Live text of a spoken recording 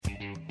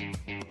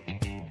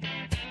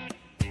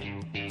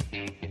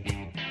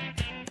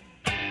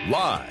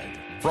Live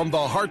from the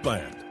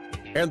heartland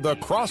and the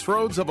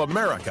crossroads of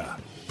America,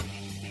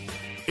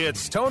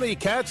 it's Tony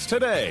Katz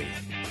Today.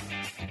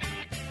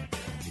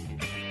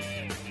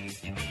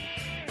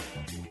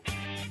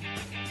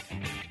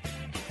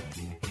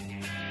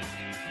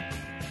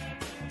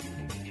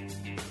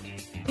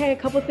 Okay, a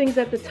couple things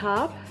at the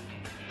top.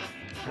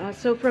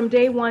 So from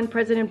day one,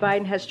 President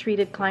Biden has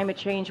treated climate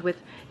change with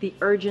the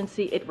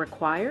urgency it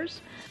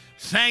requires.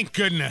 Thank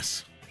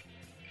goodness.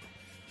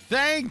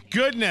 Thank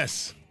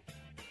goodness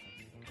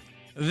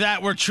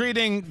that we're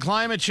treating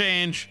climate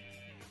change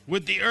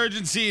with the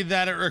urgency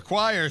that it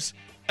requires,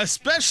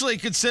 especially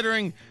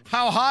considering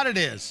how hot it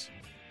is.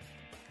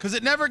 Because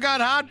it never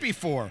got hot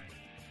before.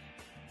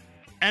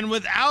 And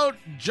without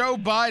Joe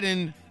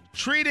Biden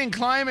treating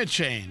climate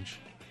change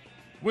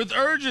with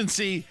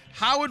urgency,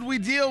 how would we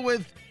deal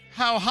with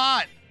how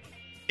hot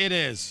it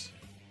is?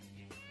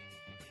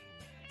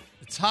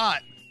 It's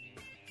hot.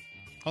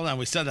 Hold on,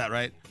 we said that,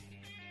 right?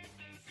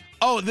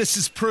 Oh, this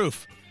is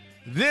proof.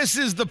 This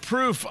is the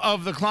proof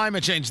of the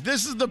climate change.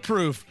 This is the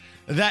proof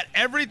that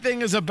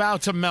everything is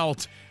about to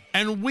melt,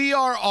 and we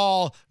are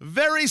all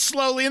very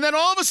slowly, and then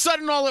all of a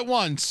sudden, all at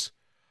once,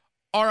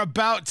 are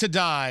about to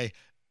die.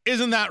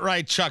 Isn't that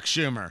right, Chuck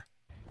Schumer?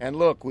 And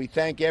look, we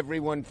thank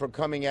everyone for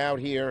coming out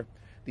here.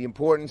 The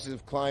importance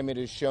of climate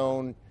is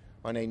shown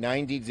on a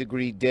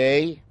 90-degree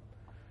day.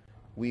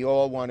 We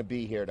all want to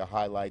be here to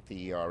highlight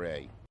the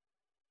ERA.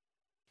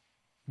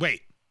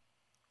 Wait,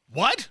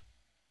 what?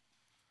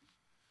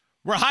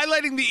 We're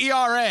highlighting the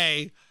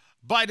ERA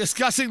by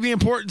discussing the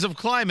importance of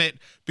climate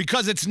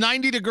because it's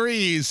 90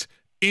 degrees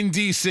in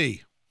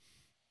D.C.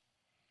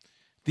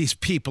 These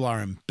people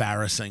are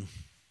embarrassing.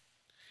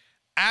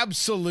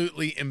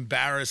 Absolutely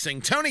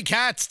embarrassing. Tony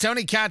Katz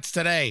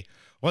Today.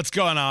 What's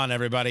going on,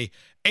 everybody?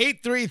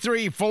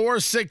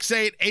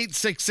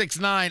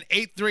 833-468-8669.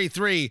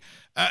 833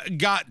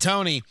 got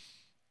Tony.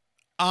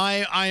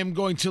 I am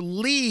going to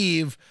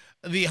leave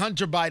the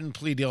Hunter Biden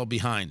plea deal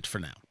behind for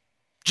now.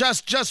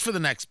 Just for the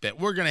next bit.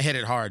 We're going to hit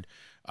it hard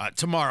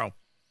tomorrow,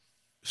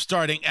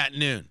 starting at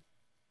noon.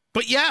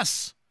 But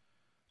yes,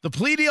 the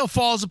plea deal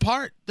falls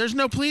apart. There's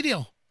no plea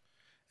deal.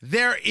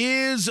 There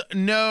is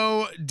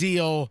no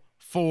deal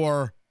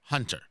for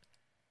Hunter.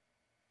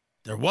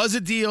 There was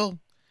a deal.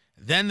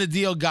 Then the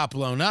deal got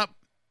blown up.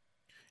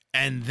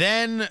 And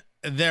then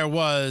there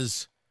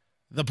was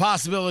the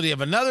possibility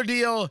of another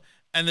deal.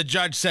 And the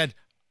judge said,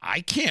 I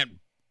can't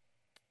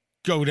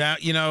go down,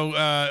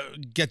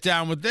 get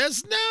down with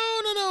this. No.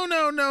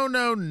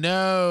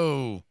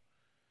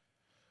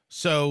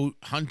 So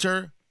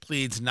Hunter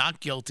pleads not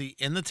guilty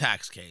in the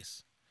tax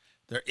case.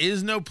 There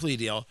is no plea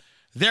deal.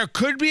 There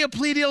could be a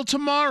plea deal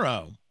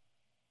tomorrow.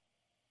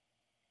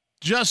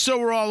 Just so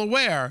we're all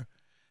aware,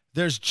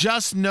 there's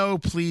just no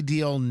plea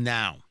deal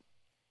now.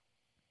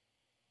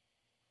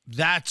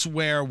 That's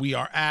where we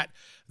are at.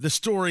 The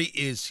story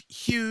is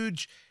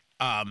huge.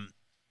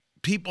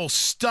 People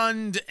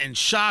stunned and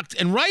shocked,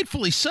 and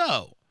rightfully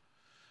so,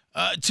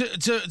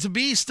 to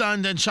be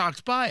stunned and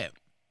shocked by it.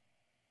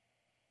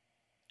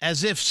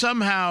 As if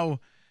somehow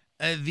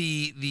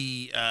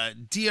the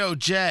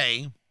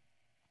DOJ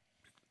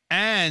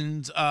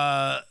and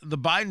the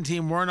Biden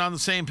team weren't on the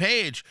same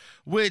page,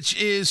 which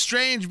is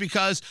strange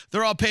because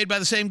they're all paid by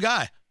the same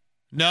guy.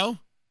 No?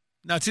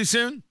 Not too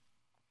soon?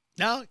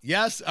 No?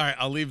 Yes? All right,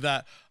 I'll leave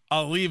that.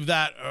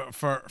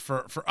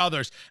 For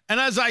others. And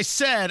as I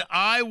said,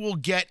 I will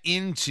get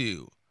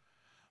into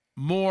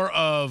more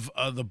of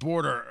the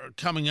border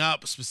coming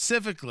up,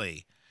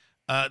 specifically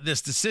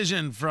this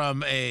decision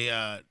from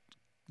a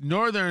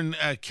Northern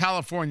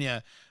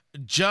California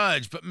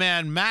judge. But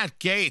man, Matt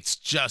Gaetz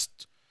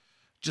just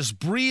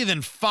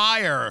breathing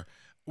fire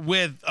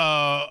with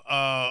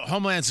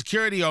Homeland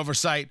Security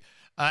oversight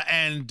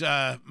and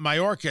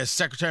Mayorkas,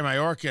 Secretary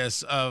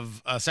Mayorkas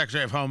of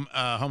Secretary of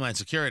Homeland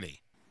Security.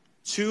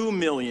 2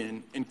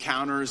 million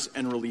encounters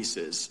and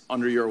releases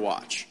under your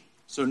watch.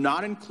 So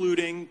not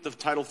including the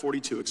Title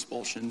 42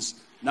 expulsions,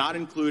 not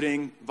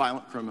including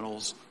violent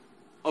criminals.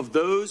 Of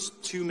those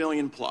 2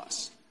 million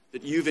plus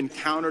that you've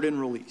encountered and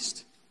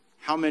released,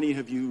 how many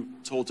have you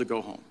told to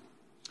go home?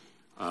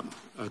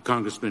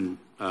 Congressman,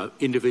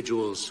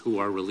 individuals who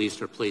are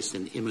released are placed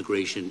in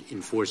immigration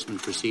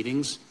enforcement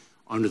proceedings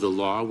under the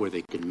law where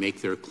they can make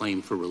their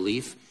claim for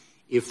relief.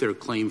 If their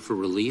claim for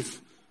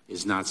relief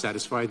is not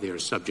satisfied, they are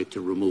subject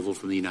to removal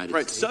from the United States.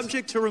 Right,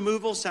 subject to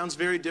removal sounds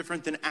very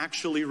different than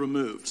actually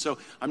removed. So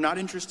I'm not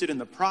interested in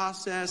the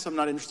process. I'm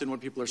not interested in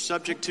what people are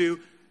subject to.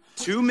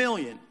 2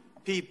 million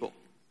people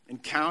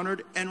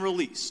encountered and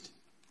released.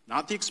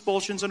 Not the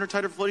expulsions under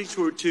Title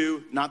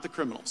 42, not the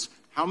criminals.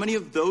 How many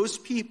of those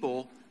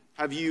people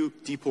have you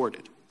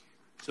deported?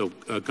 So,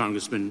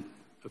 Congressman,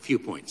 a few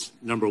points.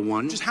 Number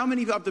one. Just how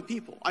many of the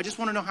people? I just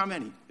want to know how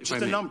many. It's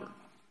just a number.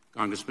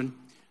 Congressman,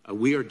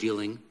 we are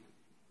dealing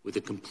with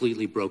a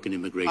completely broken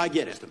immigration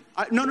system.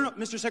 I get it. No,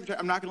 Mr. Secretary,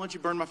 I'm not going to let you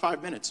burn my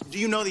 5 minutes. Do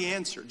you know the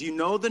answer? Do you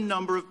know the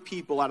number of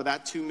people out of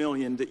that 2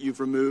 million that you've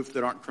removed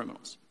that aren't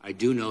criminals? I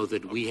do know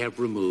that we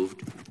have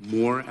removed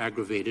more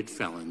aggravated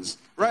felons.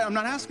 Right, I'm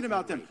not asking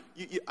about them.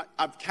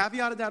 I've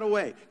caveated that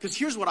away, because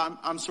here's what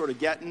I'm sort of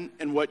getting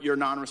and what your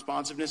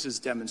non-responsiveness is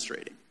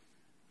demonstrating.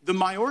 The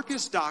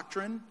Mayorkas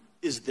doctrine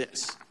is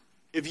this.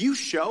 If you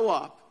show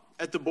up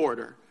at the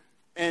border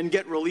and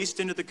get released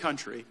into the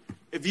country,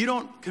 if you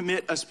don't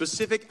commit a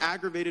specific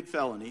aggravated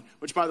felony,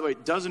 which, by the way,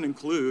 doesn't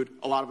include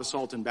a lot of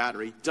assault and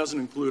battery, doesn't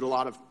include a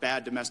lot of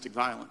bad domestic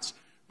violence,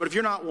 but if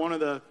you're not one of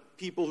the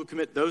people who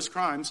commit those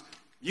crimes,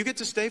 you get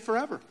to stay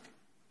forever.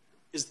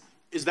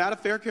 Is that a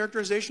fair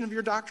characterization of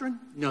your doctrine?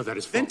 No, that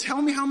is false. Then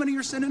tell me how many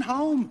you're sending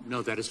home.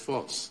 No, that is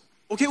false.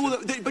 Okay,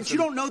 well, but you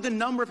don't know the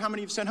number of how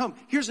many you've sent home.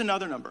 Here's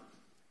another number.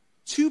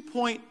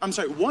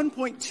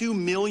 1.2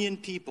 million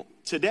people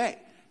today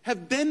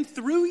have been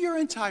through your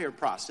entire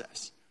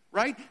process,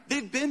 right?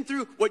 They've been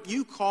through what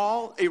you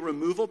call a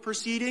removal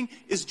proceeding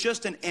is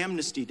just an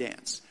amnesty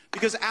dance.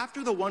 Because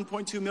after the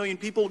 1.2 million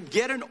people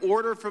get an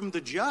order from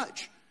the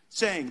judge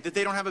saying that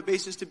they don't have a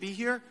basis to be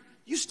here,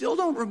 you still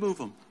don't remove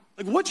them.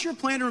 Like, what's your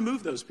plan to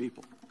remove those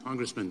people?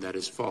 Congressman, that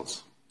is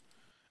false.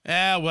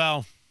 Yeah,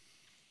 well,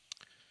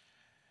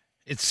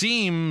 it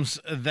seems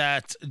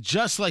that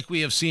just like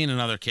we have seen in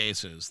other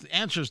cases, the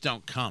answers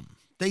don't come.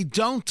 They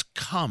don't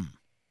come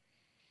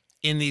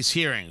in these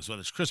hearings,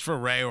 whether it's Christopher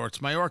Wray or it's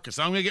Mayorkas.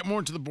 I'm going to get more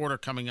into the border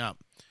coming up.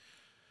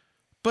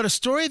 But a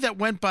story that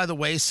went by the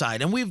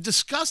wayside, and we've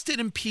discussed it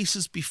in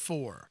pieces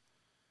before.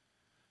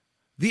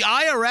 The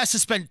IRS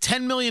has spent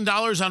 $10 million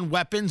on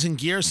weapons and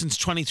gear since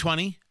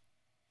 2020.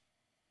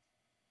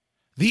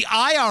 The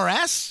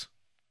IRS?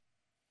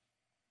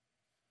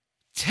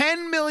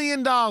 $10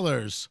 million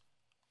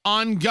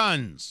on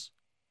guns.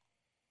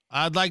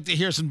 I'd like to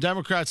hear some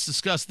Democrats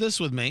discuss this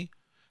with me.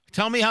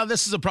 Tell me how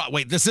this is a problem.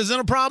 Wait, this isn't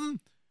a problem?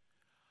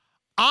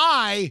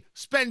 I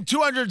spend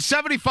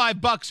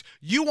 $275.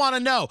 You want to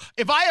know.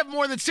 If I have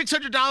more than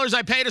 $600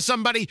 I pay to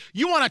somebody,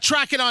 you want to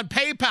track it on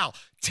PayPal.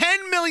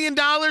 $10 million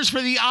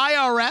for the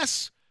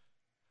IRS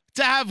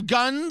to have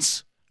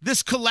guns?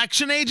 This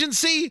collection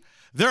agency?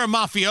 There are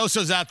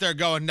mafiosos out there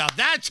going, now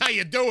that's how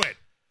you do it.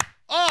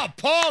 Oh,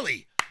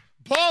 Paulie,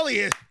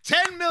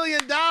 $10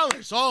 million.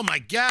 Oh, my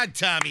God,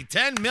 Tommy,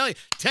 $10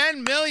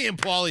 million,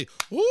 Paulie.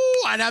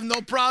 Ooh, I'd have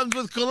no problems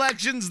with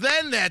collections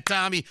then there,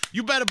 Tommy.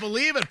 You better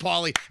believe it,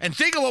 Paulie. And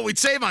think of what we'd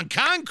save on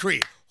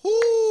concrete.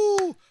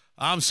 Ooh,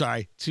 I'm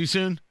sorry, too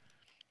soon?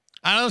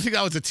 I don't think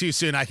that was a too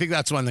soon. I think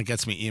that's one that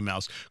gets me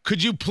emails.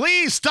 Could you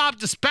please stop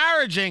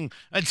disparaging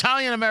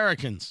Italian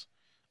Americans?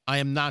 I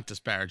am not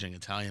disparaging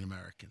Italian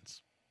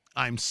Americans.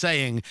 I'm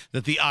saying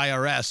that the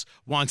IRS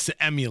wants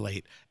to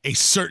emulate a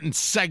certain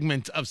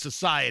segment of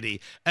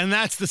society, and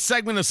that's the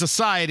segment of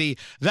society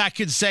that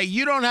could say,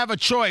 you don't have a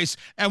choice,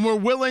 and we're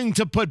willing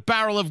to put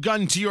barrel of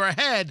gun to your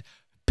head,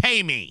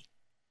 pay me.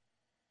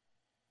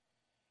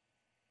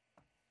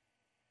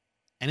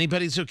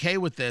 Anybody who's okay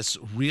with this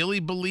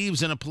really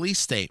believes in a police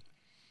state,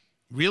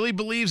 really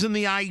believes in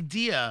the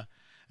idea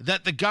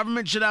that the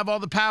government should have all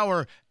the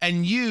power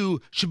and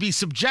you should be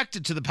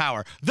subjected to the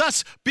power,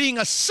 thus being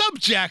a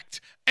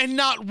subject and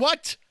not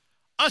what?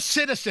 A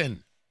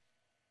citizen.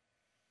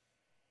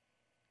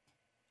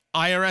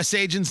 IRS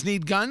agents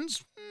need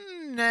guns?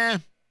 Nah,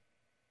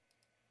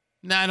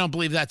 I don't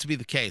believe that to be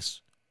the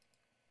case.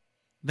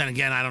 Then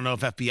again, I don't know if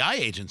FBI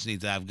agents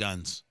need to have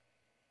guns.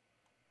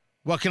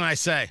 What can I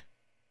say?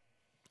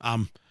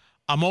 I'm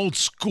old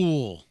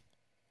school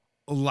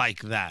like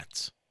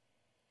that.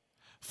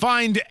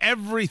 Find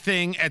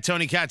everything at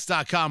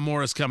TonyKatz.com.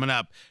 More is coming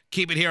up.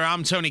 Keep it here.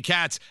 I'm Tony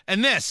Katz,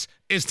 and this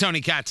is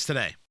Tony Katz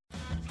Today.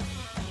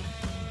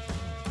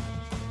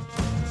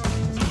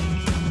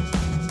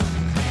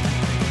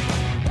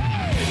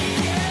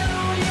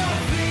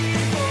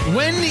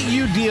 When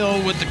you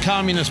deal with the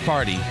Communist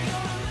Party,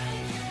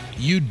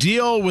 you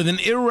deal with an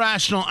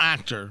irrational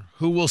actor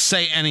who will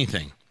say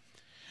anything.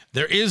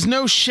 There is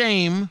no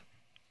shame.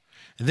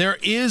 There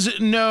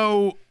is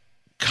no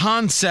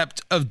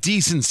concept of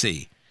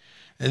decency.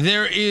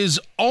 There is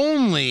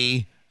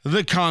only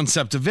the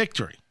concept of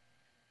victory.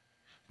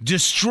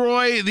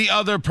 Destroy the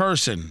other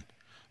person.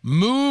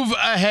 Move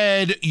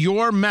ahead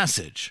your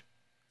message.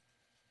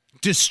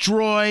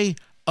 Destroy,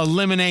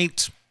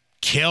 eliminate,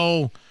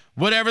 kill,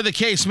 whatever the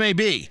case may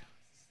be.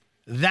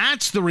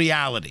 That's the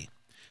reality.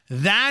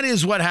 That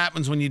is what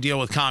happens when you deal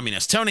with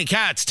communists. Tony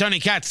Katz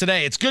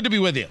Today. It's good to be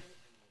with you.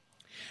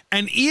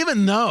 And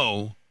even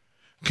though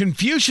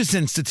Confucius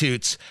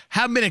Institutes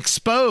have been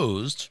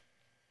exposed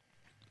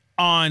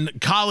on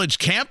college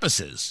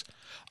campuses,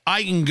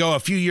 I can go a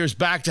few years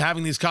back to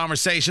having these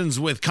conversations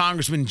with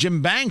Congressman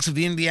Jim Banks of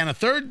the Indiana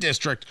 3rd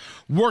District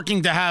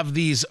working to have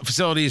these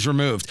facilities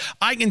removed.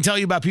 I can tell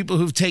you about people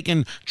who've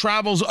taken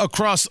travels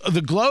across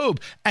the globe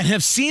and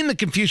have seen the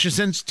Confucius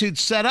Institute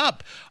set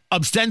up.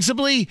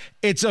 Ostensibly,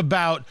 it's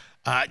about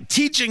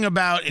teaching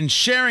about and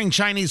sharing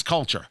Chinese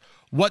culture.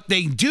 What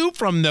they do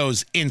from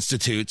those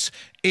institutes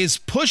is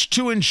push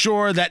to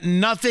ensure that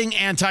nothing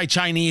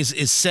anti-Chinese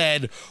is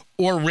said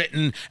or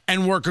written,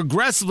 and work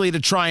aggressively to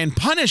try and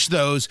punish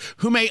those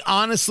who may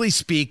honestly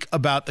speak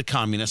about the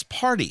Communist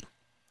Party.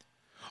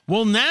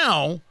 Well,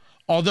 now,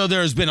 although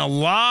there's been a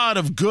lot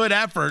of good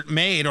effort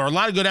made, or a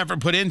lot of good effort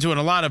put into, and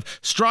a lot of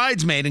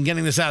strides made in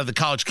getting this out of the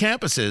college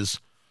campuses,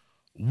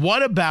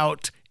 what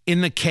about in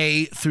the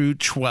K through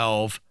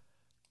 12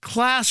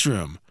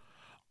 classroom?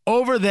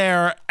 Over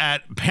there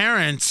at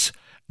Parents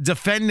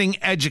Defending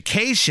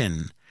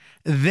Education,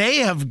 they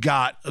have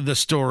got the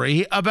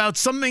story about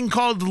something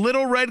called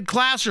Little Red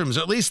Classrooms.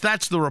 At least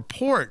that's the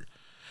report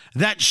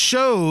that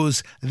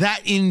shows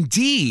that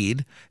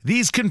indeed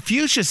these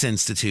Confucius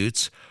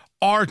Institutes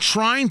are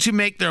trying to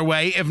make their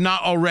way, if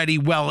not already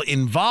well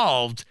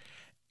involved,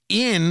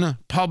 in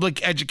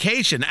public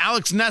education.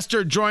 Alex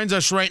Nestor joins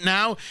us right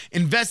now,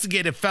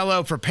 investigative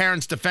fellow for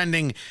Parents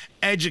Defending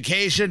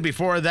Education.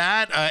 Before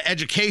that,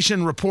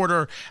 education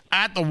reporter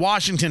at the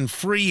Washington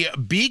Free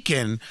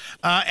Beacon.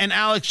 And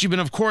Alex, you've been,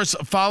 of course,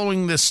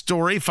 following this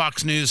story.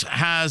 Fox News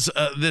has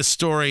this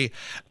story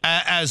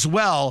as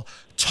well.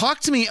 Talk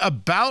to me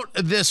about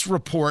this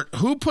report.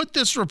 Who put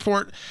this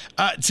report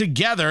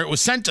together? It was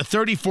sent to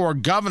 34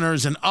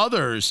 governors and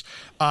others.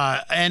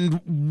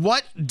 And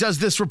what does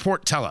this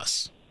report tell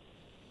us?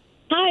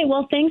 Hi,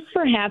 well, thanks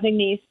for having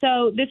me.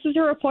 So this is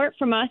a report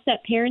from us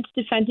at Parents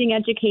Defending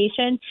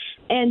Education,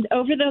 and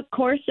over the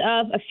course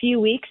of a few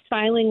weeks,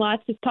 filing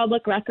lots of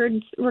public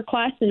records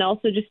requests and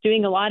also just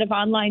doing a lot of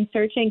online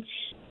searching,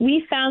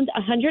 we found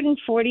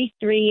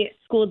 143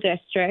 school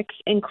districts,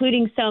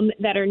 including some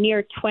that are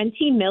near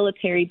 20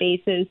 military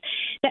bases,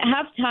 that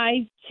have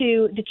ties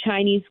to the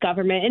Chinese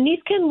government. And these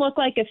can look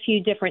like a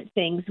few different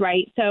things,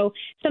 right? So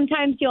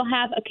sometimes you'll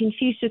have a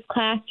Confucius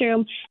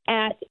classroom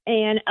at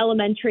an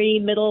elementary,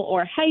 middle,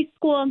 or high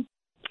school.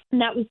 And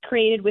that was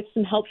created with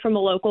some help from a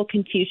local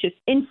Confucius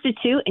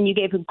Institute, and you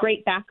gave a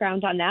great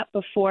background on that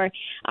before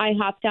I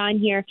hopped on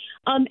here.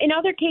 In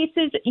other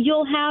cases,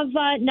 you'll have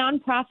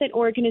nonprofit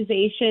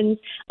organizations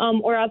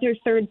or other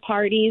third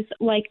parties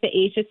like the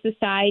Asia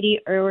Society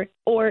or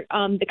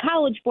the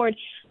College Board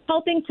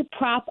helping to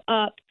prop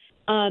up,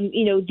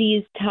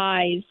 these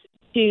ties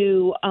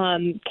to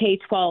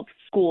K-12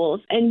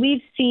 schools. And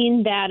we've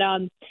seen that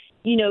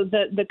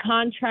the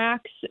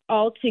contracts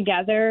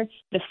altogether,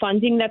 the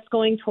funding that's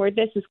going toward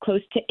this is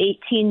close to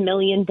 $18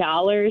 million.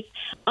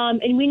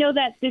 And we know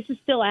that this is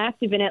still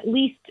active in at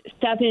least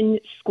 7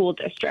 school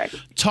districts.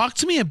 Talk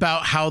to me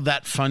about how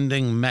that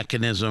funding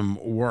mechanism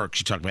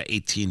works. You talk about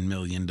 $18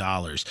 million.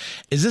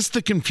 Is this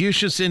the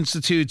Confucius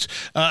Institutes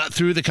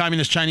through the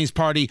Communist Chinese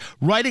Party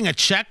writing a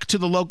check to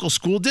the local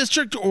school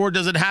district, or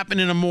does it happen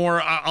in a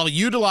more, I'll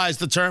utilize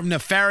the term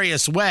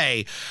nefarious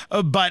way,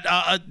 but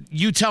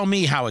you tell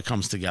me how it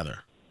comes together?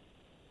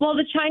 Well,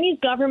 the Chinese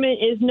government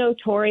is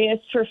notorious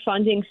for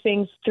funding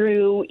things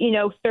through,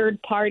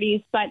 third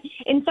parties. But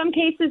in some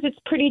cases, it's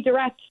pretty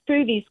direct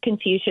through these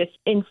Confucius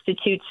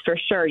Institutes for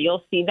sure.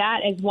 You'll see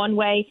that as one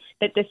way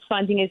that this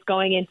funding is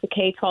going into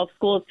K-12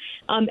 schools.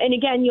 And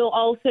again, you'll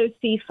also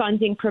see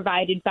funding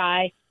provided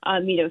by,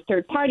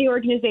 third party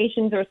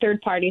organizations or third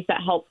parties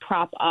that help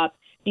prop up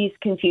these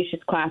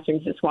Confucius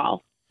classrooms as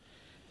well.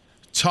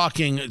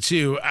 Talking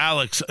to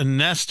Alex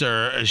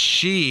Nestor,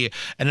 she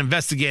an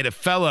investigative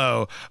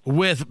fellow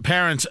with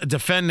Parents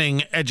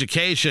Defending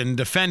Education,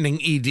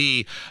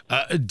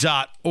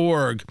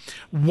 defendinged.org.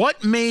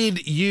 What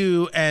made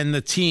you and the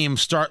team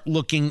start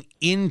looking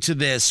into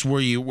this? Were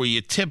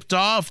you tipped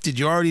off? Did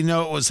you already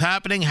know it was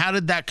happening? How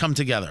did that come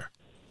together?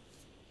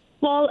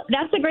 Well,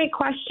 that's a great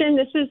question.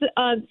 This is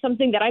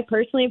something that I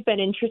personally have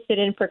been interested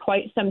in for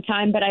quite some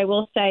time, but I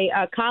will say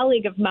a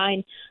colleague of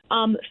mine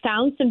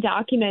found some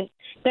documents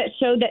that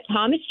showed that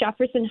Thomas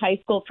Jefferson High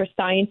School for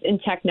Science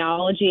and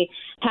Technology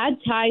had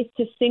ties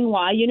to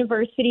Tsinghua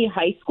University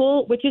High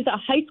School, which is a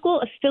high school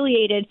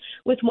affiliated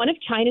with one of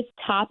China's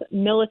top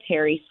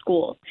military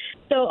schools.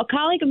 So a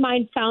colleague of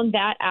mine found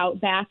that out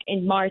back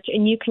in March,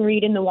 and you can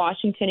read in the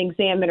Washington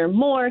Examiner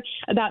more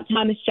about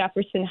Thomas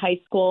Jefferson High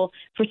School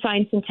for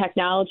Science and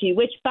Technology,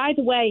 which, by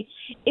the way,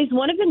 is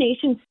one of the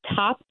nation's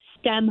top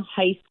STEM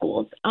high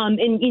schools. And,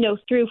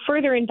 through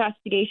further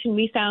investigation,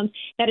 we found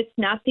that it's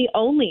not the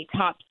only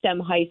top STEM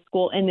high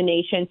school in the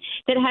nation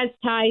that has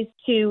ties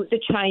to the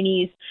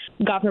Chinese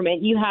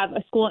government. You have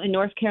a school in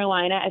North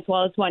Carolina as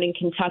well as one in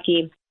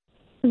Kentucky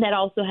that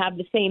also have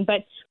the same.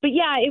 But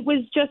yeah, it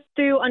was just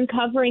through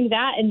uncovering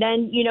that. And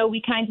then,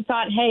 we kind of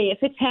thought, hey, if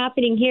it's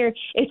happening here,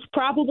 it's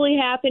probably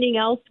happening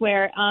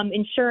elsewhere.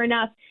 And sure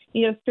enough,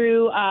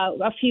 through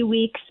a few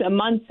weeks,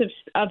 months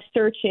of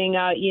searching,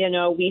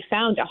 we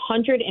found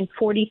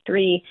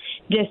 143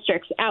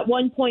 districts at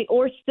one point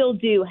or still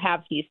do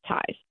have these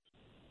ties.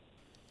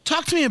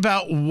 Talk to me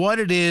about what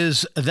it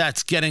is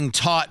that's getting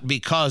taught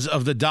because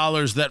of the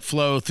dollars that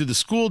flow through the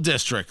school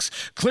districts.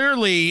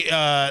 Clearly,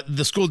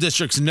 the school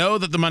districts know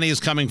that the money is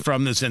coming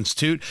from this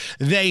institute.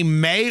 They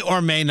may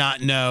or may not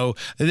know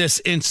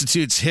this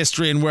institute's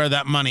history and where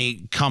that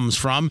money comes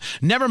from.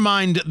 Never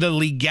mind the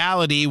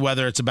legality,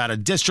 whether it's about a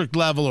district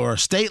level or a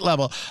state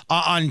level,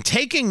 on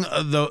taking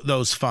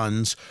those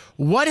funds.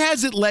 What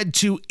has it led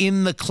to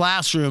in the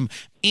classroom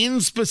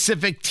in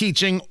specific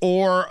teaching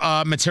or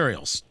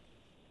materials?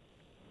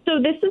 So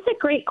this is a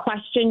great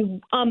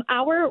question.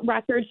 Our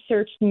records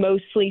searched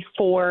mostly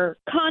for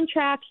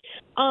contracts,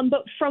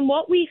 but from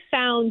what we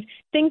found,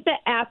 things that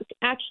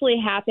actually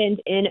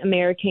happened in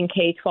American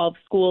K-12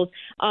 schools,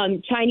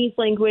 Chinese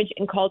language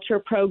and culture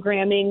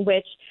programming,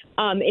 which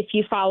if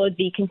you followed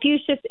the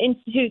Confucius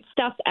Institute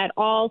stuff at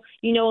all,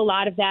 you know a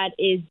lot of that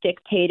is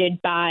dictated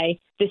by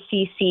the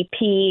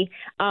CCP.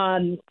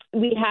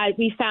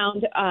 We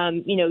found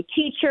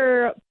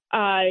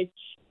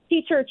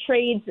teacher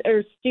trades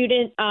or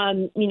student,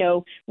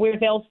 where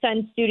they'll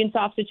send students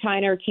off to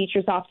China or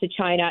teachers off to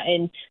China,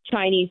 and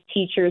Chinese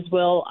teachers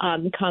will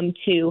come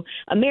to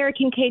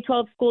American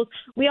K-12 schools.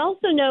 We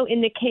also know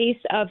in the case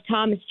of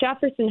Thomas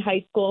Jefferson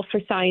High School for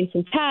Science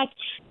and Tech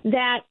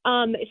that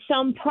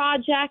some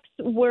projects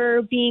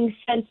were being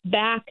sent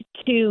back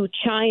to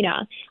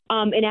China.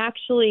 And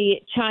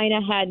actually, China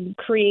had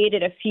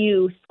created a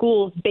few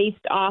schools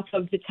based off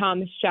of the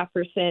Thomas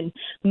Jefferson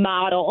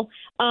model.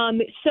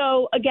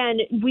 So, again,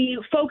 we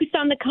focused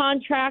on the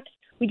contracts.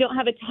 We don't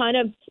have a ton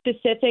of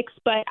specifics,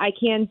 but I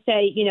can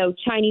say,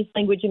 Chinese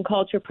language and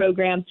culture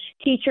program,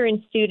 teacher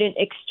and student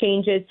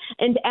exchanges,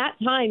 and at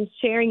times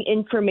sharing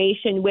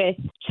information with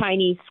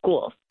Chinese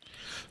schools.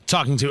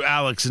 Talking to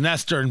Alex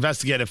Nestor,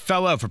 investigative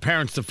fellow for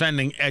Parents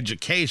Defending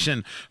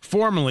Education,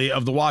 formerly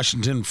of the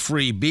Washington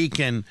Free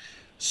Beacon.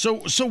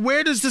 So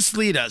where does this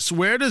lead us?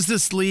 Where does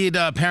this lead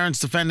Parents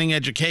Defending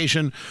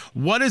Education?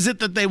 What is it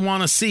that they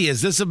want to see?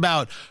 Is this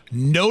about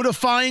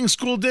notifying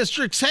school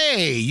districts,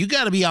 hey, you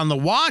got to be on the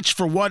watch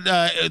for what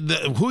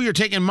who you're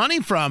taking money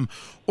from?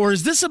 Or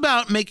is this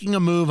about making a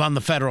move on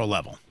the federal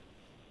level?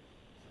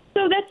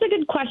 So that's a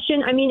good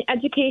question. I mean,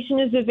 education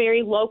is a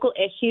very local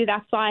issue.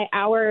 That's why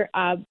our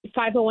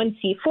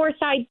 501c4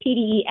 side,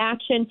 PDE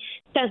Action,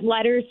 sent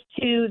letters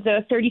to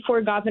the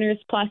 34 governors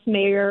plus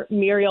Mayor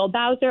Muriel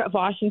Bowser of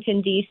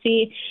Washington,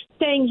 D.C.,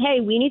 saying, hey,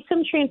 we need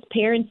some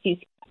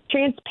transparency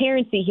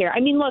here.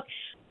 I mean, look,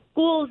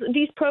 schools,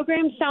 these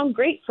programs sound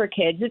great for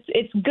kids.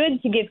 It's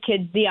good to give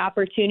kids the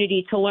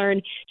opportunity to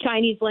learn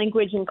Chinese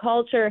language and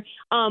culture,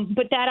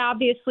 but that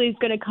obviously is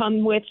going to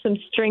come with some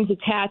strings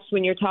attached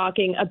when you're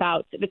talking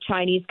about the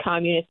Chinese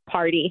Communist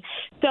Party.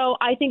 So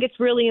I think it's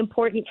really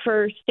important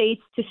for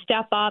states to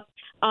step up,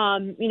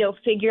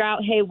 figure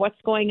out, hey, what's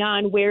going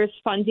on? Where's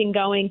funding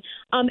going?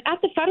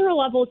 At the federal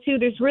level, too,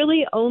 there's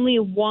really only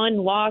one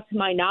law, to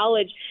my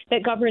knowledge,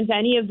 that governs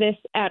any of this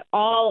at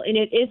all, and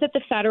it is at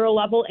the federal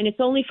level, and it's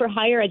only for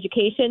higher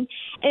education,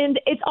 and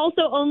it's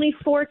also only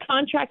for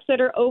contracts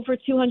that are over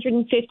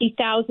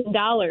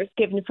 $250,000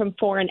 given from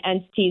foreign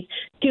entities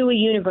to a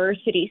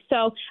university.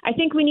 So I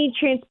think we need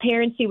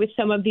transparency with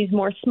some of these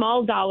more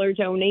small dollar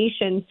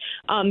donations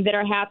that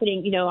are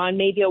happening, on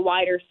maybe a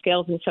wider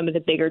scale than some of the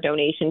bigger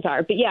donations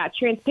are. But yeah,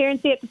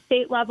 transparency at the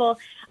state level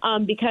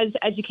because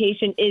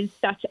education is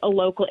such a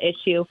local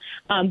issue,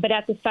 but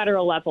at the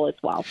federal level as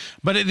well.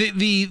 But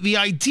the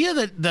idea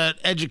that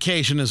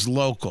education is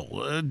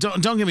local,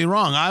 don't get me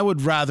wrong, I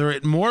would rather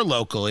it more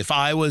local. If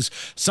I was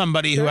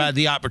somebody who had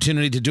the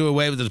opportunity to do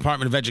away with the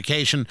Department of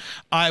Education,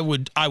 I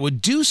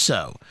would do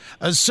so.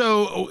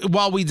 So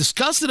while we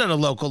discussed it at a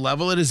local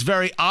level, it is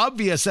very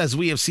obvious, as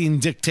we have seen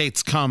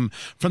dictates come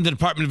from the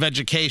Department of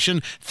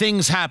Education,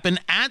 things happen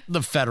at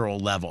the federal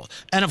level.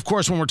 And of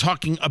course, when we're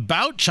talking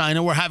about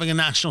China, we're having a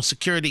national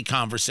security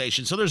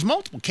conversation. So there's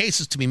multiple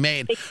cases to be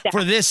made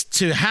for this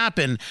to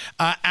happen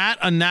at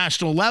a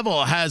national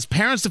level. Has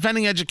Parents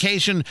Defending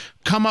Education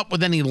come up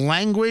with any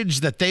language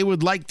that they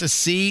would like to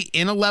see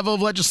in a level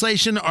of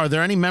legislation? Are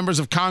there any members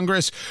of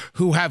Congress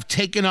who have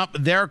taken up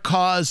their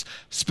cause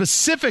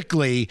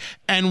specifically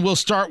and will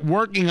start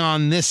working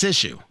on this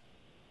issue?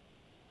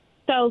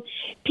 So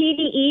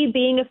PDE,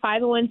 being a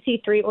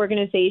 501c3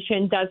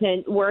 organization,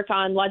 doesn't work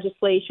on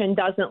legislation,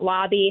 doesn't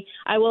lobby.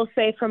 I will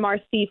say from our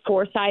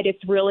C4 side,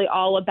 it's really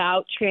all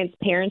about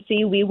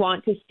transparency. We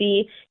want to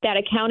see that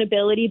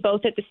accountability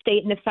both at the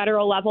state and the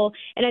federal level.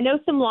 And I know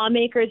some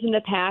lawmakers in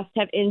the past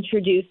have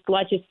introduced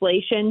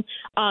legislation,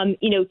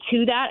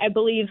 to that. I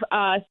believe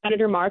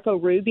Senator Marco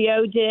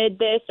Rubio did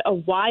this a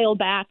while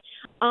back.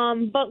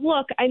 But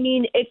look, I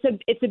mean, it's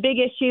a big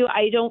issue.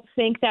 I don't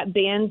think that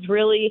bans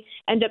really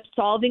end up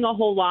solving a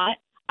whole lot.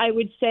 I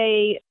would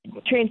say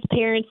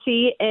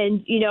transparency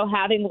and,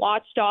 having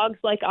watchdogs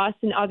like us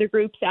and other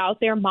groups out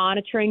there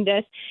monitoring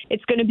this,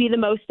 it's going to be the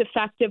most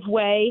effective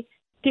way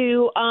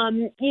to,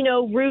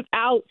 root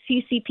out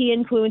CCP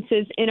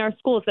influences in our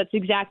schools. That's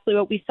exactly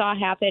what we saw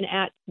happen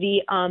at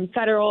the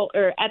federal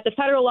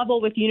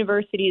level with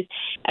universities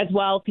as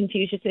well,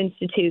 Confucius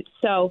Institute.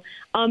 So,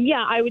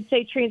 I would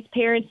say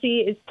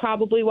transparency is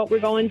probably what we're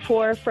going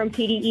for from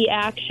PDE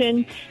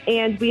Action,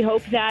 and we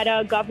hope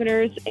that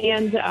governors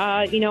and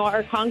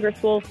our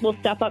Congress will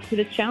step up to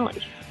this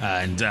challenge.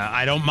 And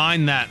I don't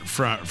mind that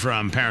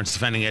from Parents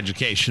Defending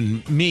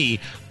Education. Me,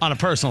 on a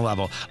personal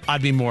level,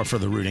 I'd be more for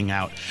the rooting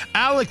out.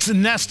 Alex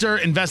Nestor,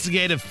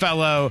 investigative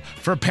fellow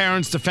for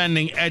Parents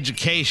Defending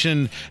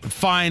Education.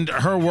 Find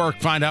her work,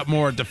 find out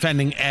more at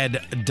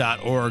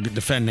defendinged.org,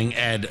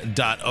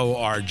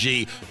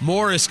 defendinged.org.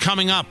 More is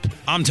coming up.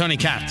 I'm Tony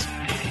Katz.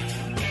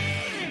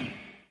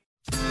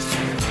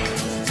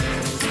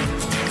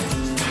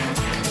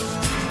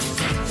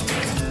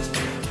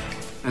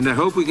 and I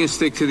hope we can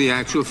stick to the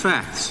actual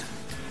facts.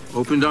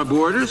 Opened our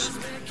borders?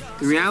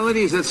 The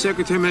reality is that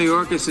Secretary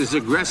Mayorkas is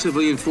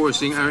aggressively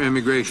enforcing our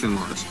immigration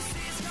laws.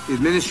 The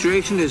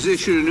administration has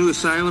issued a new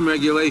asylum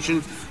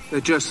regulation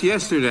that just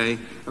yesterday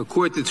a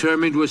court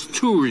determined was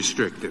too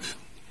restrictive.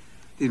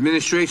 The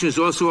administration has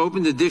also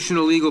opened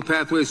additional legal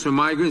pathways for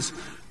migrants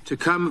to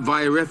come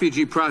via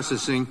refugee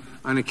processing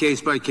on a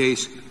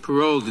case-by-case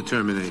parole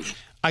determination.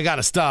 I got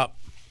to stop.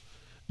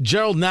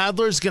 Gerald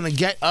Nadler's going to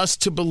get us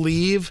to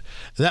believe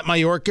that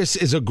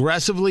Mayorkas is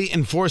aggressively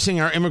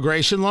enforcing our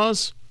immigration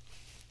laws?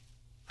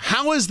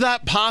 How is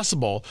that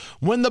possible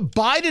when the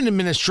Biden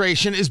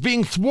administration is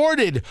being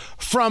thwarted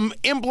from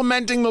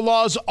implementing the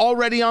laws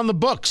already on the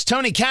books?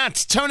 Tony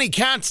Katz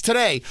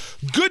today.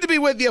 Good to be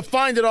with you.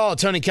 Find it all at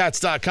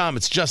TonyKatz.com.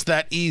 It's just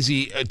that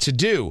easy to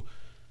do.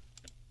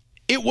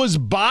 It was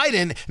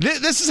Biden.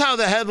 This is how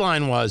the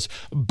headline was.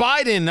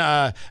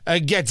 Biden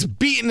gets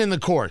beaten in the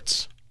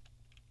courts.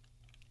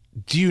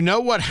 Do you know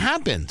what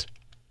happened?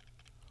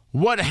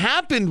 What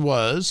happened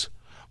was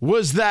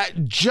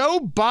that Joe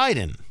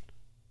Biden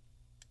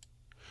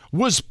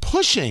was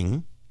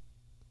pushing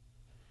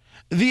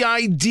the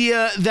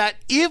idea that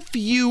if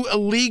you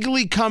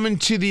illegally come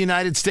into the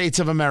United States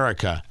of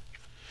America,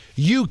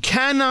 you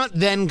cannot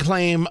then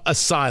claim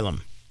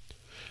asylum.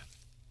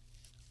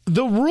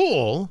 The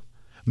rule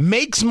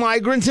makes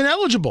migrants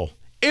ineligible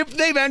if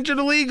they've entered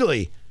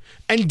illegally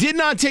and did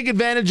not take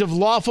advantage of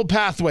lawful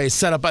pathways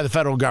set up by the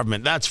federal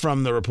government. That's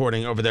from the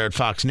reporting over there at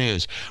Fox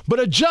News.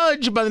 But a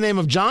judge by the name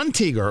of John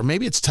Tigar, or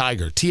maybe it's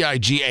Tiger,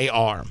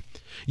 Tigar,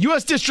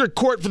 U.S. District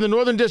Court for the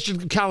Northern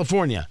District of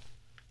California,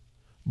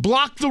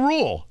 blocked the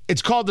rule.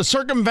 It's called the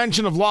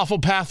Circumvention of Lawful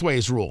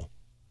Pathways Rule,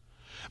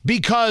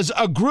 because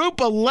a group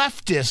of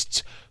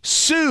leftists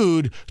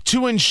sued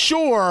to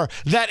ensure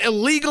that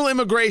illegal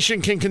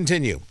immigration can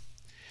continue.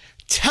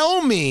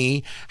 Tell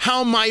me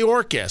how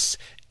Mayorkas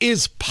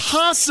is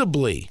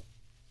possibly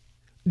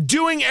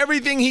doing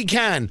everything he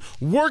can,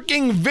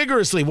 working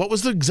vigorously. What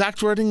was the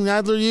exact wording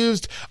Nadler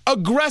used?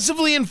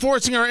 Aggressively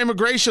enforcing our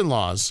immigration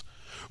laws,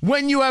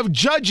 when you have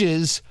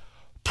judges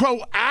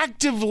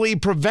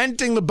proactively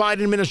preventing the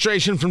Biden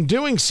administration from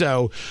doing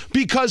so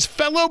because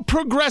fellow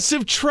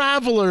progressive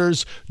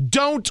travelers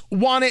don't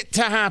want it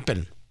to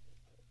happen.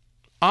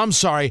 I'm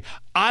sorry,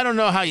 I don't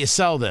know how you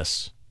sell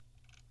this.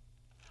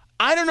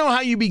 I don't know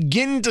how you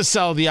begin to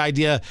sell the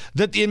idea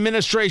that the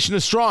administration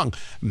is strong.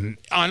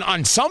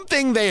 On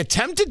something they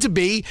attempted to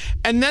be,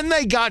 and then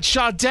they got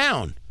shot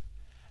down.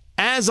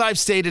 As I've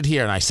stated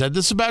here, and I said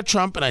this about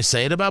Trump, and I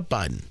say it about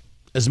Biden,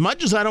 as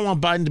much as I don't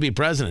want Biden to be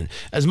president,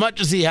 as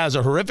much as he has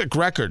a horrific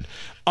record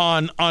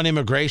on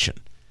immigration,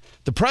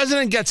 the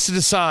president gets to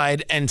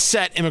decide and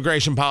set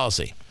immigration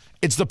policy.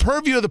 It's the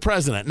purview of the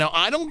president. Now,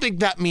 I don't think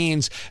that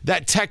means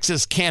that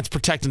Texas can't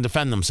protect and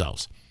defend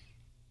themselves.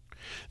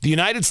 The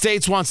United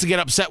States wants to get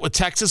upset with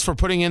Texas for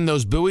putting in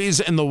those buoys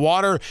in the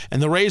water and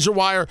the razor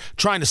wire,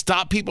 trying to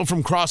stop people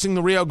from crossing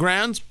the Rio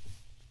Grande.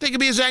 They can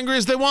be as angry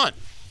as they want.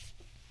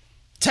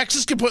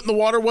 Texas can put in the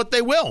water what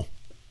they will.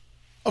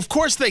 Of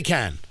course they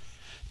can.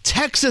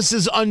 Texas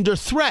is under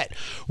threat.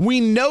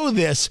 We know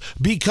this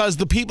because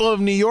the people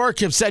of New York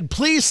have said,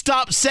 please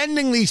stop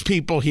sending these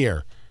people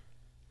here.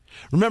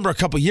 Remember, a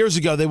couple years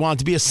ago, they wanted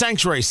to be a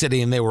sanctuary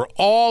city, and they were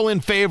all in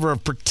favor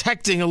of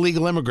protecting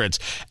illegal immigrants.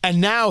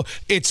 And now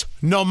it's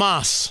no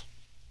mas.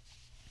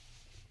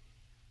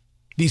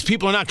 These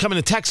people are not coming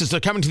to Texas. They're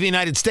coming to the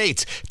United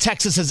States.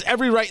 Texas has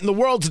every right in the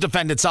world to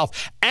defend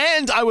itself.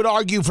 And I would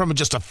argue from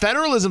just a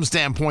federalism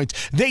standpoint,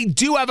 they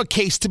do have a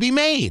case to be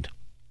made.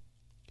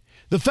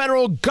 The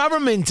federal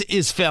government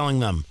is failing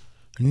them.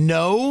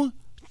 No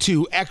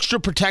to extra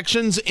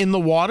protections in the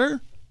water?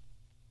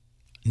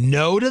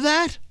 No to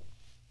that?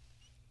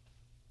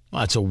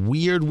 Well, that's a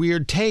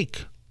weird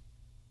take.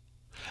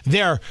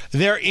 They're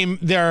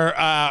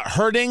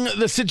hurting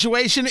the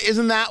situation.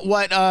 Isn't that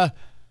what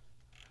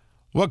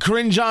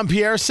Karine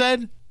Jean-Pierre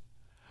said?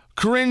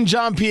 Karine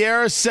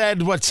Jean-Pierre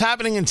said what's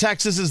happening in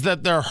Texas is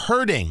that they're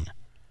hurting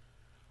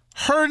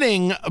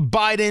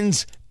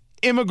Biden's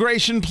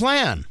immigration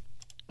plan.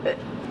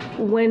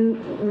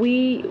 When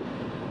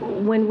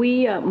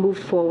we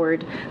moved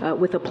forward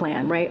with a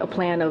plan, right? A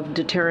plan of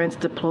deterrence,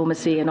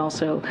 diplomacy, and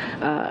also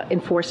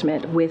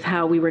enforcement with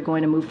how we were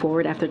going to move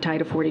forward after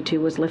Title 42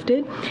 was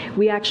lifted,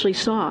 we actually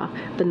saw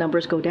the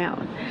numbers go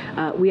down.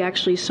 We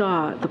actually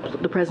saw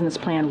the president's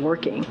plan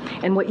working.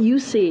 And what you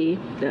see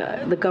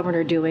the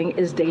governor doing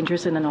is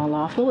dangerous and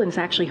unlawful, and it's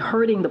actually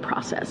hurting the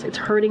process. It's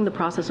hurting the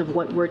process of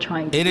what we're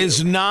trying to do. It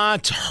is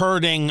not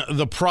hurting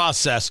the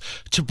process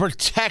to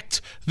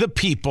protect the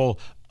people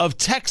of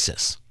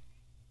Texas.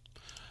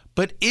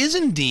 But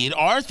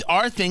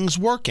are things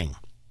working?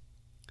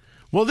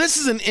 Well, this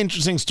is an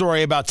interesting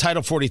story about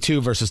Title 42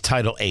 versus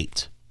Title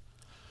 8.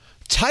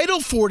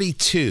 Title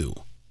 42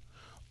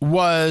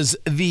 was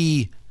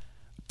the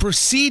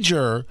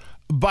procedure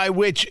by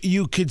which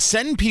you could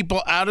send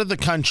people out of the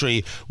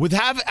country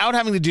without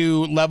having to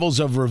do levels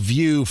of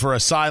review for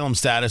asylum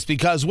status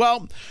because,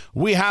 well,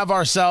 we have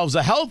ourselves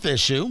a health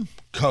issue,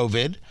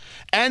 COVID,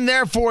 and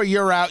therefore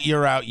you're out.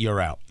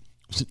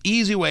 It's an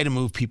easy way to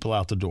move people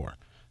out the door.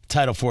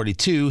 Title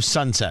 42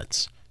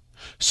 sunsets.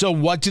 So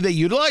what do they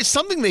utilize?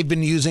 Something they've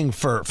been using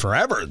for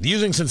forever,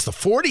 using since the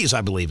 40s,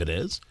 I believe it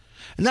is.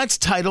 And that's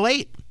Title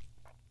 8.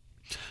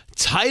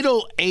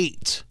 Title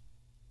 8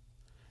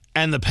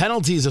 and the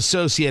penalties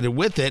associated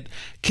with it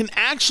can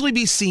actually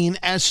be seen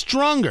as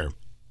stronger.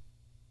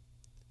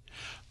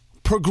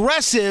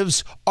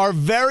 Progressives are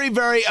very,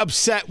 very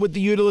upset with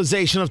the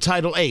utilization of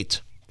Title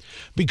 8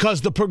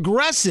 because the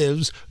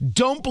progressives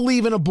don't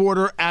believe in a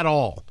border at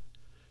all.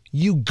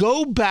 You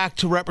go back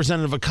to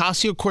Representative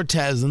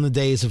Ocasio-Cortez in the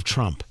days of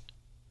Trump.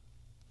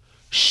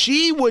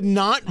 She would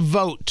not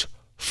vote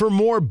for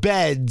more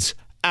beds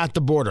at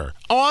the border.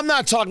 Oh, I'm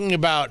not talking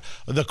about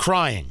the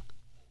crying.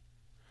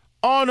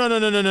 Oh,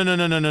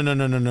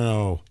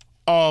 no.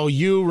 Oh,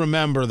 you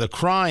remember the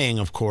crying,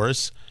 of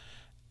course.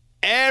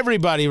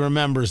 Everybody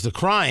remembers the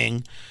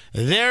crying.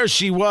 There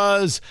she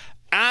was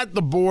at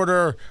the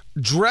border,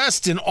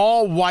 dressed in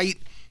all white,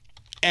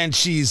 and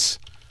she's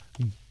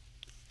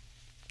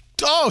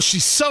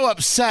so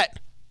upset.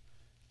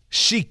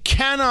 She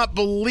cannot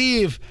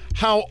believe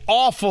how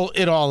awful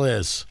it all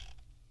is.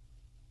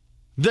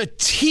 The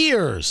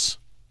tears.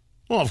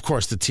 Well, of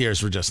course, the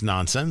tears were just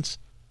nonsense.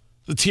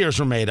 The tears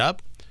were made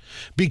up.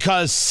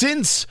 Because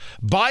since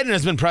Biden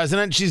has been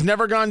president, she's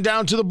never gone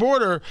down to the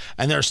border,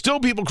 and there are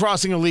still people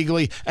crossing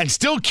illegally and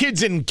still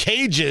kids in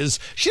cages.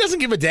 She doesn't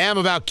give a damn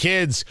about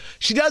kids.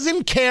 She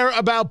doesn't care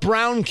about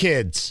brown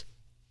kids.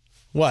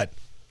 What?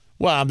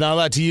 Well, I'm not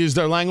allowed to use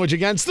their language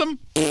against them?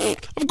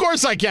 Of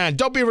course I can.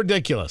 Don't be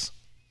ridiculous.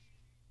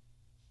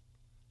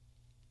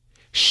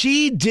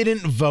 She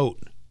didn't vote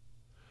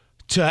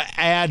to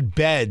add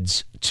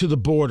beds to the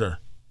border.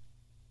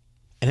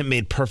 And it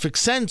made perfect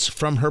sense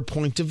from her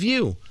point of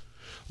view.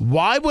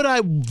 Why would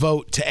I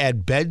vote to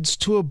add beds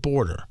to a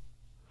border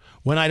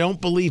when I don't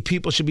believe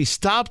people should be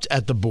stopped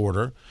at the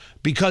border?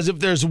 Because if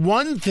there's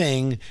one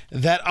thing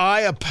that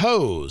I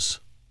oppose,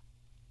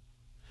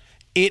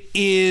 it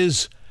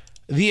is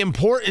the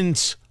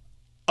importance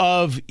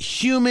of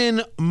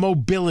human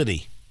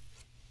mobility.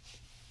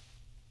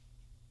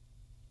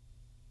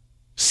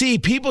 See,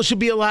 people should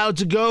be allowed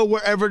to go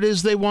wherever it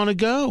is they want to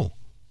go.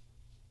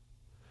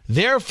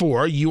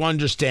 Therefore, you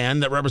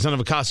understand that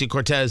Representative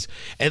Ocasio-Cortez,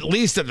 at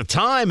least at the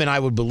time, and I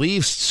would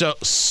believe so,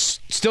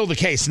 still the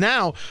case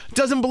now,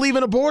 doesn't believe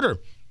in a border.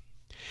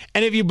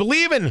 And if you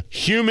believe in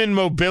human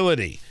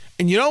mobility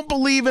and you don't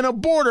believe in a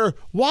border,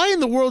 why in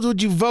the world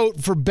would you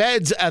vote for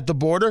beds at the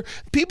border?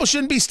 People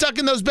shouldn't be stuck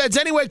in those beds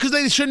anyway because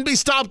they shouldn't be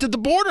stopped at the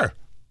border.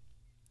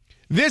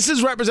 This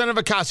is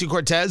Representative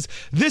Ocasio-Cortez.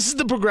 This is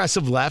the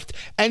progressive left.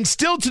 And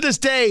still to this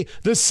day,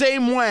 the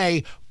same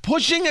way,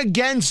 pushing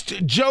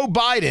against Joe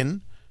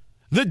Biden,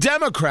 the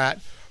Democrat,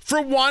 for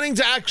wanting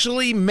to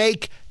actually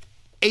make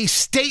a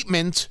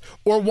statement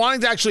or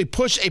wanting to actually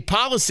push a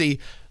policy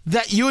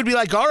that you would be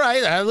like, all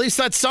right, at least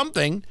that's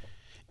something.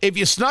 If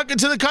you snuck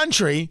into the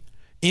country,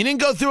 you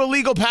didn't go through a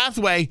legal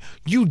pathway,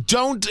 you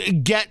don't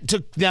get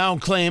to now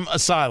claim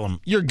asylum.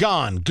 You're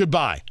gone.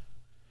 Goodbye.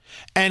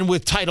 And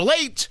with Title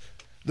 8,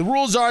 the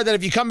rules are that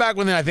if you come back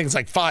within, I think it's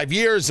like 5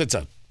 years, it's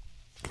a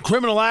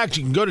criminal act.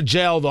 You can go to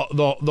jail,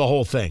 the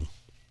whole thing.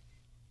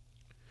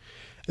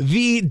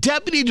 The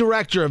deputy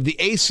director of the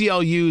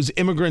ACLU's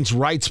Immigrants'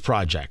 Rights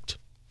Project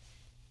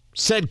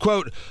said,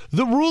 quote,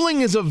 "The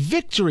ruling is a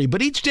victory,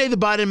 but each day the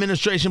Biden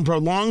administration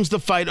prolongs the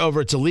fight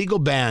over its illegal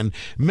ban.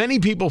 Many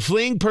people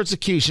fleeing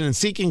persecution and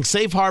seeking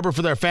safe harbor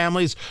for their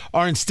families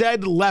are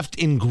instead left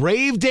in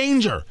grave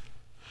danger.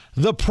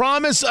 The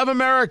promise of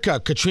America,"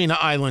 Katrina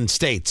Island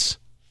states.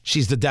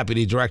 She's the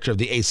deputy director of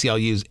the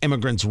ACLU's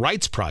Immigrants'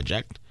 Rights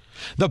Project.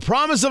 "The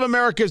promise of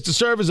America is to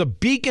serve as a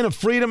beacon of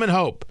freedom and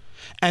hope.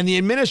 And the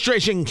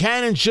administration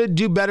can and should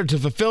do better to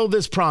fulfill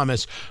this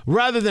promise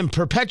rather than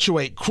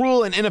perpetuate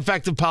cruel and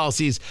ineffective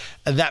policies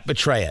that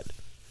betray it."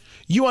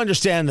 You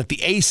understand that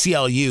the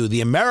ACLU, the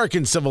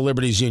American Civil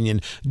Liberties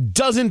Union,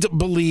 doesn't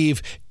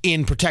believe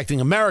in protecting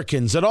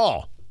Americans at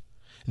all.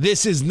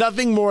 This is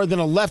nothing more than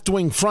a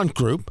left-wing front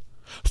group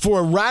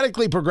for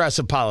radically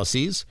progressive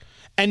policies,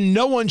 and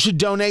no one should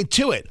donate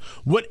to it.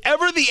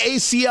 Whatever the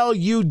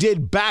ACLU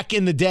did back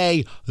in the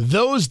day,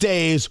 those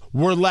days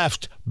were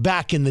left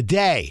back in the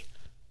day.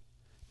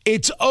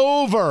 It's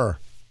over.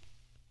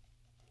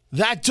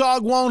 That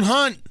dog won't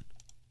hunt.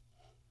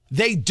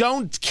 They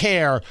don't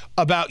care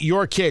about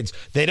your kids.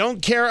 They don't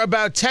care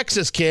about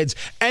Texas kids.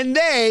 And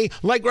they,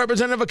 like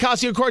Representative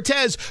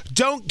Ocasio-Cortez,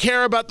 don't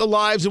care about the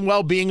lives and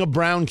well-being of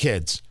brown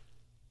kids.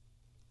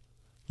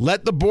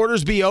 Let the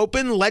borders be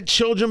open. Let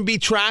children be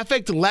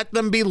trafficked. Let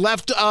them be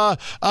left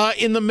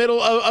in the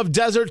middle of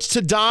deserts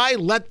to die.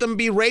 Let them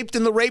be raped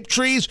in the rape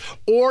trees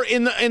or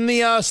in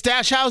the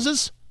stash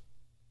houses.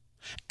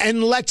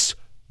 And let's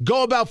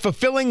go about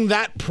fulfilling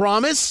that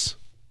promise.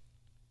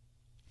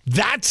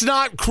 That's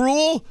not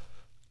cruel.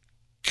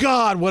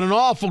 God, what an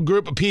awful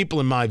group of people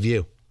in my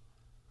view.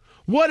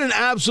 What an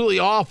absolutely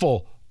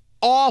awful,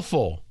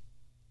 awful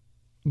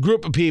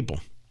group of people.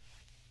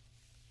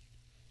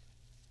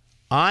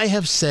 I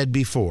have said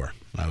before,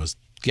 I was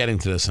getting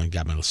to this and I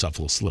got myself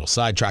a little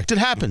sidetracked. It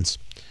happens.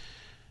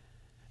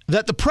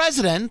 that the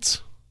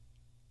president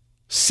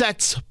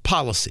sets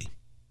policy.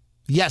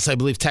 Yes, I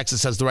believe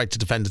Texas has the right to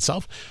defend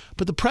itself,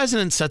 but the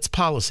president sets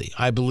policy.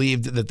 I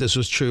believed that this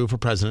was true for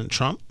President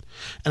Trump,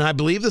 and I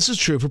believe this is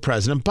true for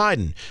President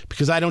Biden,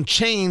 because I don't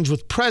change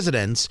with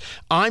presidents.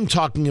 I'm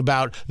talking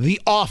about the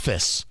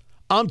office.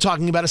 I'm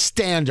talking about a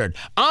standard.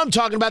 I'm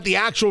talking about the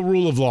actual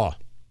rule of law.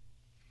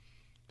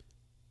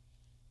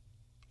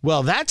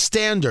 Well, that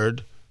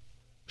standard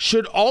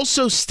should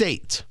also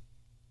state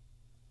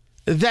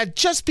that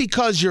just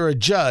because you're a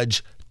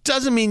judge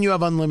doesn't mean you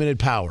have unlimited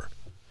power.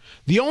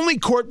 The only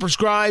court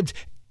prescribed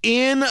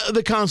in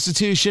the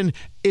Constitution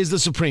is the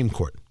Supreme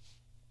Court.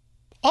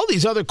 All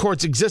these other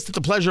courts exist at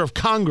the pleasure of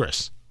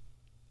Congress.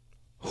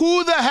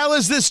 Who the hell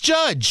is this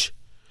judge?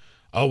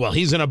 Oh, well,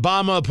 he's an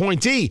Obama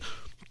appointee.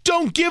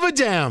 Don't give a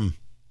damn.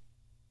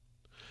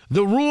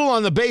 The rule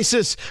on the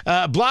basis,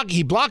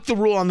 he blocked the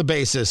rule on the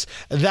basis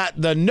that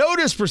the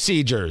notice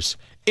procedures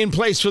in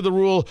place for the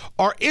rule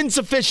are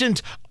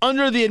insufficient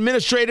under the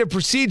Administrative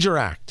Procedure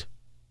Act.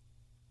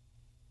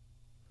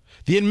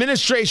 The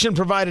administration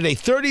provided a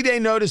 30-day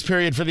notice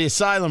period for the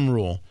asylum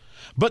rule,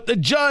 but the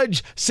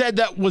judge said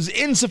that was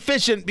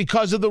insufficient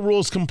because of the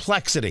rule's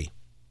complexity.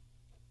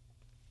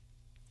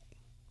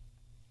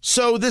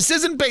 So this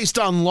isn't based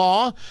on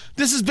law.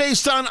 This is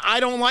based on I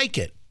don't like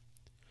it.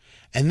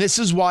 And this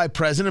is why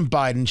President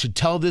Biden should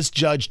tell this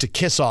judge to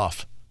kiss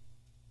off.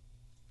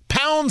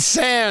 Pound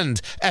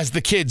sand, as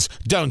the kids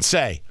don't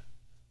say.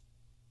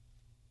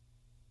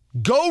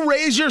 Go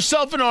raise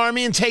yourself an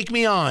army and take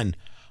me on.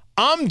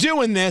 I'm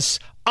doing this.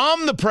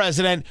 I'm the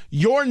president.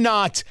 You're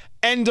not.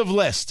 End of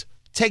list.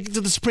 Take it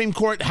to the Supreme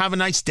Court. Have a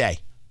nice day.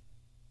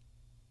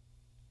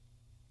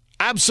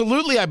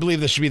 Absolutely, I believe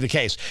this should be the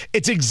case.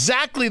 It's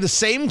exactly the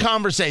same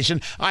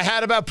conversation I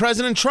had about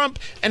President Trump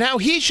and how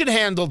he should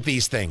handle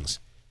these things.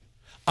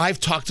 I've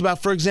talked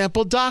about, for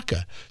example,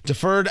 DACA,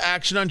 Deferred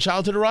Action on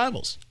Childhood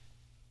Arrivals.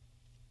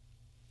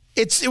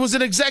 It was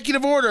an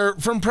executive order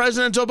from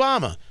President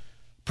Obama.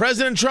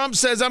 President Trump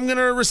says, I'm going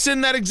to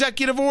rescind that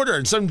executive order.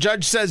 And some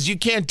judge says, you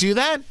can't do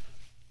that?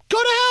 Go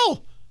to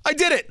hell. I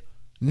did it.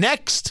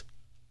 Next.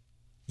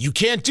 You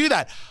can't do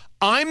that.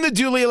 I'm the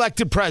duly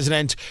elected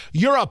president.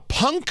 You're a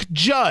punk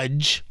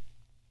judge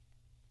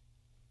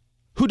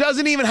who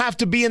doesn't even have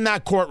to be in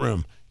that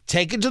courtroom.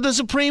 Take it to the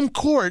Supreme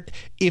Court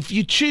if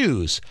you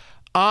choose.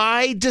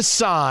 I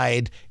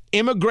decide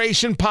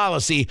immigration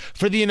policy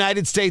for the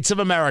United States of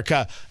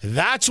America.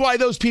 That's why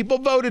those people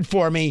voted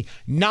for me,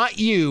 not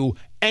you.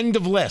 End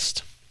of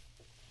list.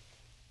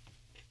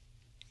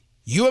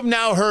 You have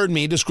now heard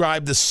me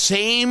describe the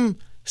same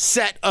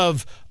set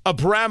of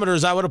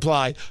parameters I would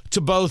apply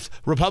to both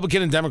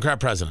Republican and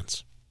Democrat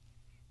presidents,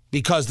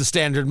 because the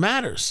standard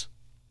matters.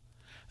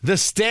 The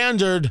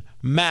standard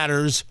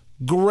matters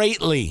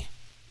greatly.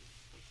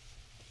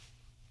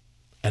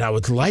 And I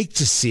would like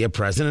to see a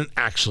president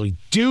actually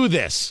do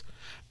this,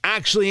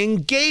 actually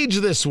engage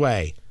this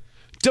way.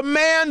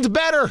 Demand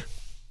better,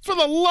 for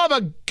the love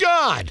of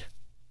God.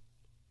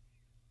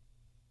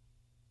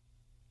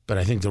 But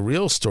I think the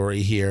real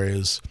story here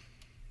is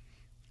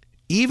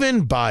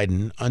even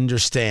Biden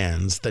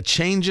understands that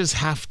changes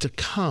have to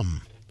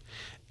come.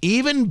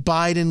 Even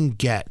Biden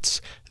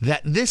gets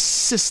that this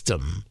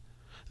system,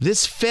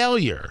 this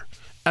failure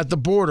at the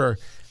border,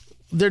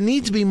 there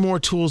need to be more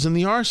tools in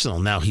the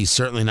arsenal. Now, he's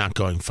certainly not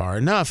going far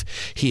enough.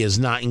 He is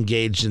not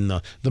engaged in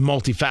the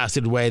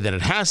multifaceted way that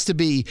it has to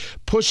be,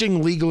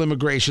 pushing legal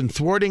immigration,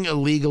 thwarting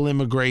illegal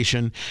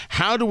immigration.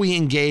 How do we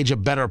engage a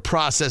better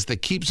process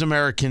that keeps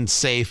Americans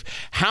safe?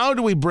 How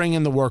do we bring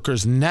in the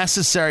workers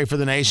necessary for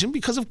the nation?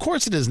 Because, of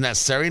course, it is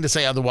necessary, and to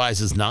say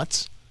otherwise is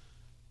nuts.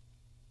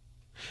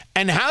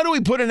 And how do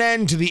we put an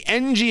end to the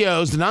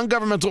NGOs, the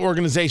non-governmental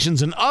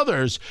organizations, and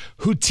others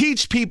who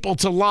teach people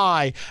to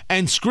lie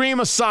and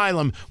scream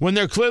asylum when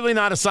they're clearly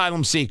not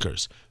asylum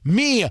seekers?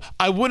 Me,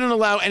 I wouldn't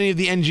allow any of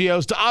the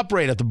NGOs to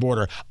operate at the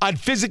border. I'd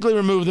physically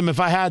remove them if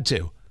I had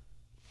to.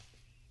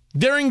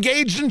 They're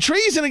engaged in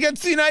treason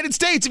against the United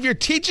States. If you're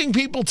teaching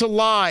people to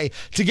lie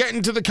to get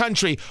into the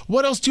country,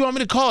 what else do you want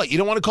me to call it? You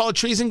don't want to call it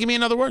treason? Give me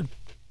another word.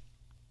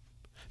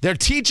 They're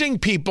teaching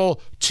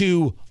people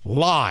to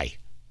lie.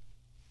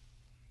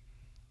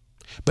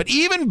 But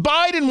even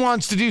Biden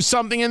wants to do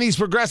something, and these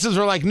progressives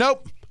are like,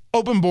 nope,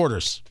 open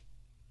borders.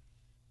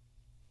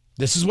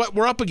 This is what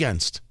we're up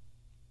against.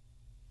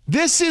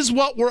 This is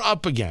what we're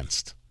up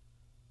against.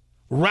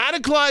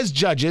 Radicalized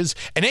judges,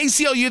 an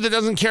ACLU that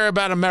doesn't care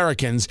about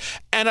Americans,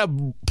 and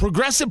a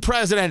progressive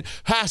president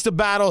has to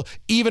battle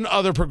even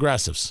other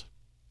progressives.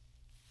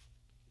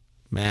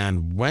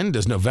 Man, when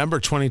does November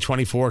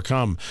 2024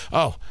 come?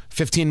 Oh,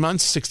 15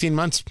 months, 16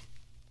 months?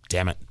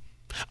 Damn it.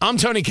 I'm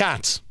Tony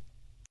Katz.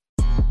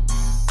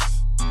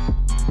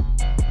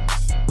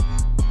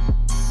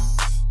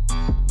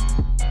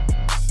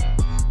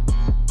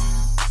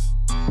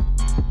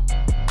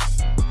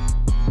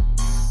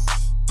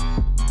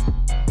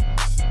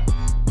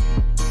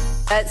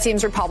 It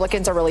seems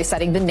Republicans are really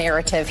setting the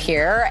narrative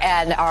here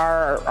and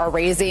are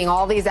raising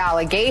all these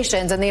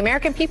allegations, and the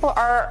American people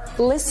are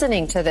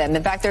listening to them.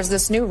 In fact, there's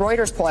this new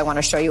Reuters poll I want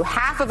to show you.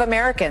 Half of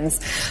Americans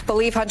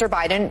believe Hunter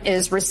Biden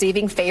is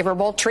receiving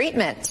favorable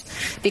treatment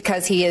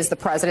because he is the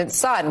president's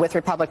son, with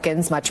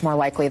Republicans much more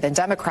likely than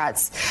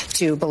Democrats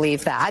to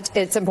believe that.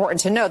 It's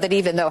important to know that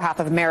even though half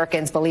of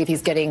Americans believe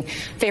he's getting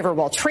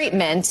favorable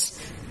treatment,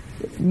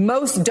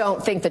 most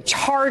don't think the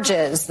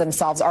charges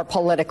themselves are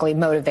politically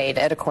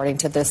motivated, according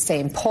to this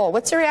same poll.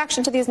 What's your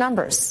reaction to these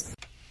numbers?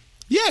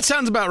 Yeah, it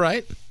sounds about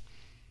right.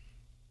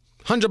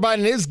 Hunter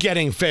Biden is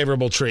getting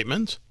favorable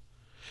treatment.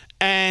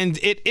 And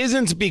it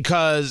isn't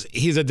because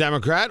he's a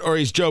Democrat or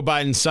he's Joe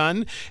Biden's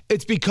son.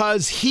 It's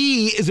because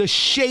he is a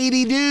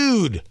shady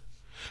dude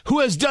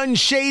who has done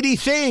shady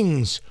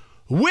things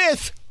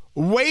with,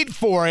 wait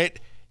for it,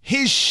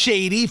 his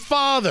shady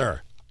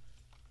father.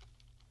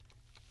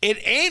 It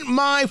ain't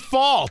my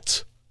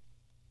fault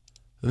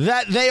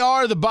that they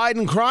are the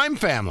Biden crime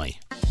family.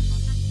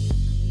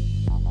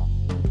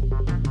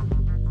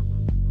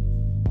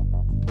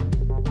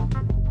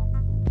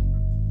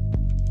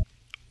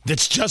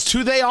 That's just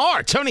who they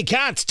are. Tony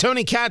Katz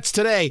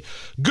today.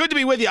 Good to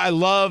be with you. I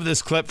love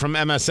this clip from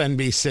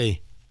MSNBC.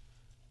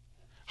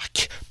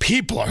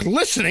 People are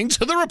listening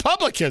to the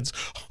Republicans.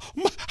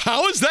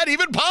 How is that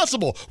even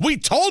possible? We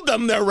told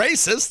them they're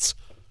racists.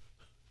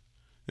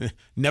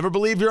 Never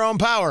believe your own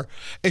power.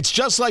 It's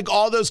just like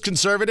all those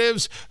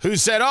conservatives who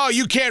said, "Oh,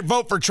 you can't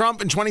vote for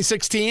Trump in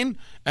 2016,"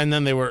 and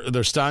then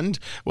they're stunned.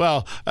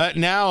 Well,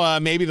 now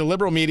maybe the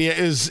liberal media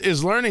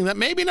is learning that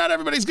maybe not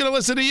everybody's going to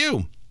listen to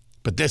you.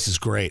 But this is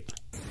great.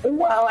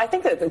 Well, I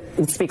think that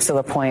it speaks to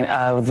the point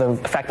of the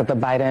fact that the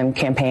Biden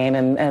campaign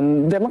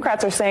and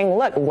Democrats are saying,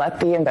 look, let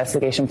the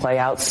investigation play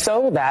out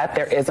so that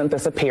there isn't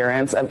this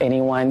appearance of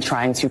anyone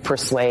trying to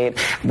persuade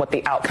what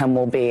the outcome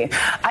will be.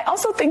 I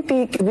also think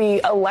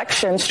the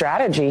election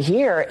strategy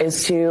here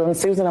is to, and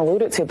Susan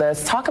alluded to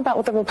this, talk about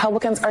what the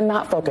Republicans are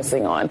not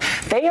focusing on.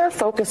 They are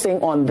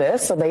focusing on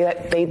this so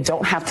they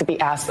don't have to be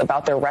asked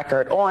about their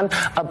record on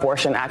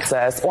abortion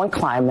access, on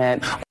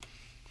climate.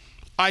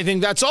 I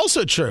think that's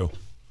also true.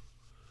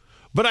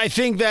 But I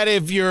think that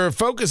if you're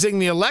focusing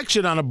the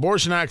election on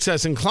abortion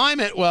access and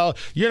climate, well,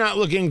 you're not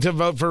looking to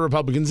vote for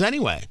Republicans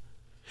anyway.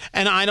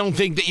 And I don't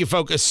think that you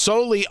focus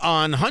solely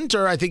on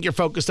Hunter. I think you're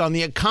focused on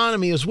the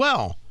economy as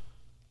well.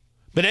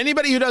 But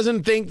anybody who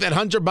doesn't think that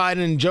Hunter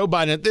Biden and Joe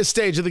Biden at this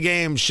stage of the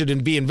game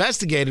should be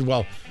investigated,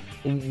 well,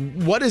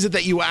 what is it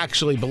that you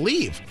actually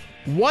believe?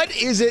 What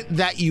is it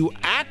that you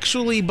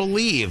actually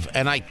believe?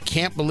 And I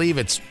can't believe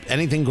it's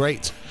anything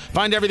great.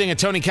 Find everything at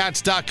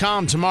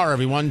TonyKatz.com tomorrow,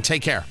 everyone.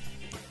 Take care.